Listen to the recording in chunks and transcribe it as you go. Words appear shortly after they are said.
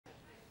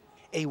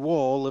A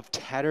wall of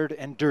tattered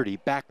and dirty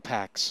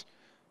backpacks.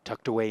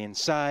 Tucked away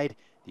inside,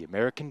 the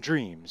American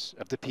dreams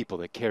of the people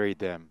that carried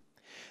them.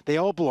 They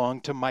all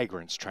belong to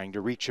migrants trying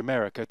to reach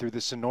America through the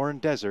Sonoran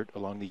Desert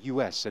along the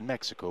U.S. and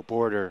Mexico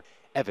border.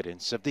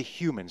 Evidence of the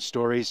human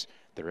stories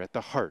that are at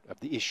the heart of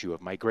the issue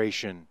of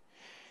migration.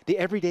 The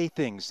everyday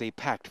things they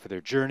packed for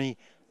their journey,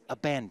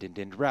 abandoned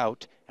en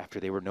route after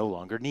they were no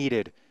longer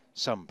needed.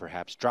 Some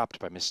perhaps dropped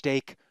by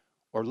mistake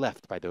or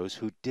left by those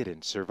who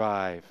didn't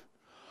survive.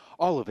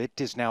 All of it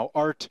is now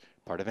art,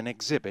 part of an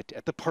exhibit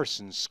at the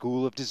Parsons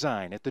School of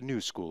Design at the New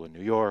School in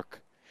New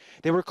York.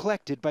 They were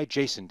collected by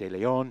Jason De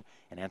Leon,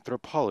 an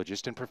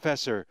anthropologist and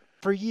professor.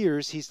 For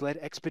years, he's led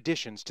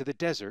expeditions to the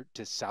desert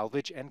to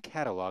salvage and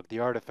catalog the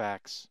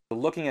artifacts.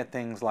 Looking at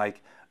things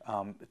like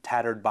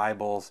tattered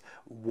Bibles,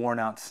 worn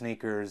out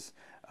sneakers,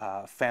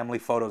 family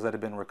photos that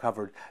have been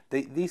recovered,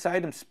 these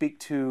items speak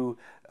to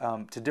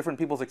different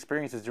people's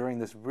experiences during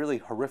this really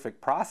horrific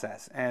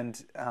process.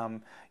 And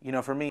you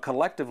know, for me,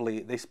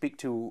 collectively, they speak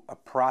to a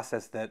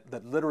process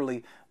that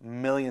literally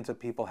millions of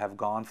people have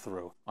gone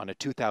through. On a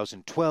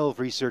 2012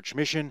 research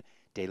mission,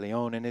 De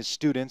Leon and his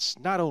students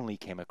not only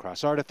came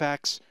across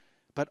artifacts,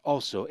 but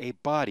also a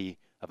body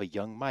of a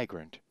young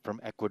migrant from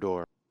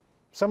Ecuador.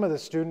 Some of the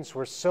students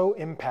were so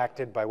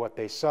impacted by what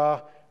they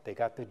saw, they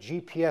got the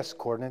GPS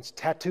coordinates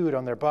tattooed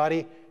on their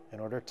body in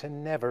order to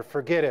never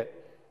forget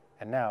it.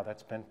 And now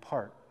that's been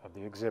part of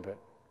the exhibit.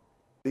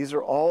 These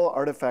are all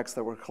artifacts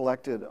that were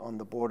collected on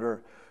the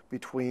border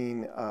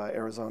between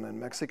Arizona and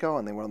Mexico,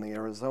 and they were on the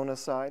Arizona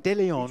side. De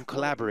Leon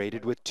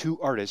collaborated with two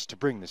artists to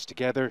bring this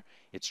together.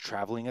 It's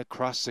traveling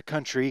across the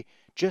country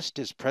just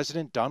as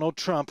President Donald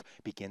Trump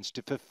begins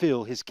to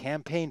fulfill his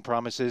campaign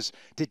promises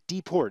to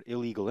deport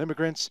illegal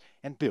immigrants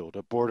and build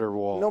a border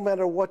wall. No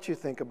matter what you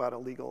think about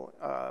illegal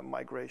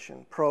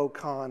migration, pro,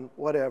 con,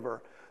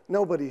 whatever,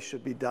 nobody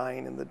should be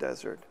dying in the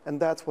desert, and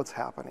that's what's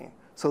happening.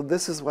 So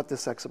this is what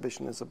this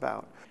exhibition is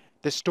about.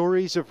 The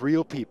stories of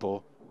real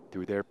people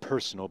through their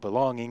personal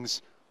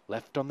belongings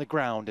left on the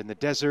ground in the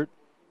desert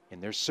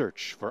in their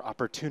search for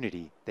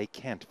opportunity they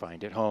can't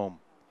find at home.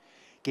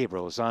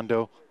 Gabriel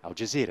Elizondo, Al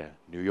Jazeera,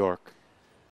 New York.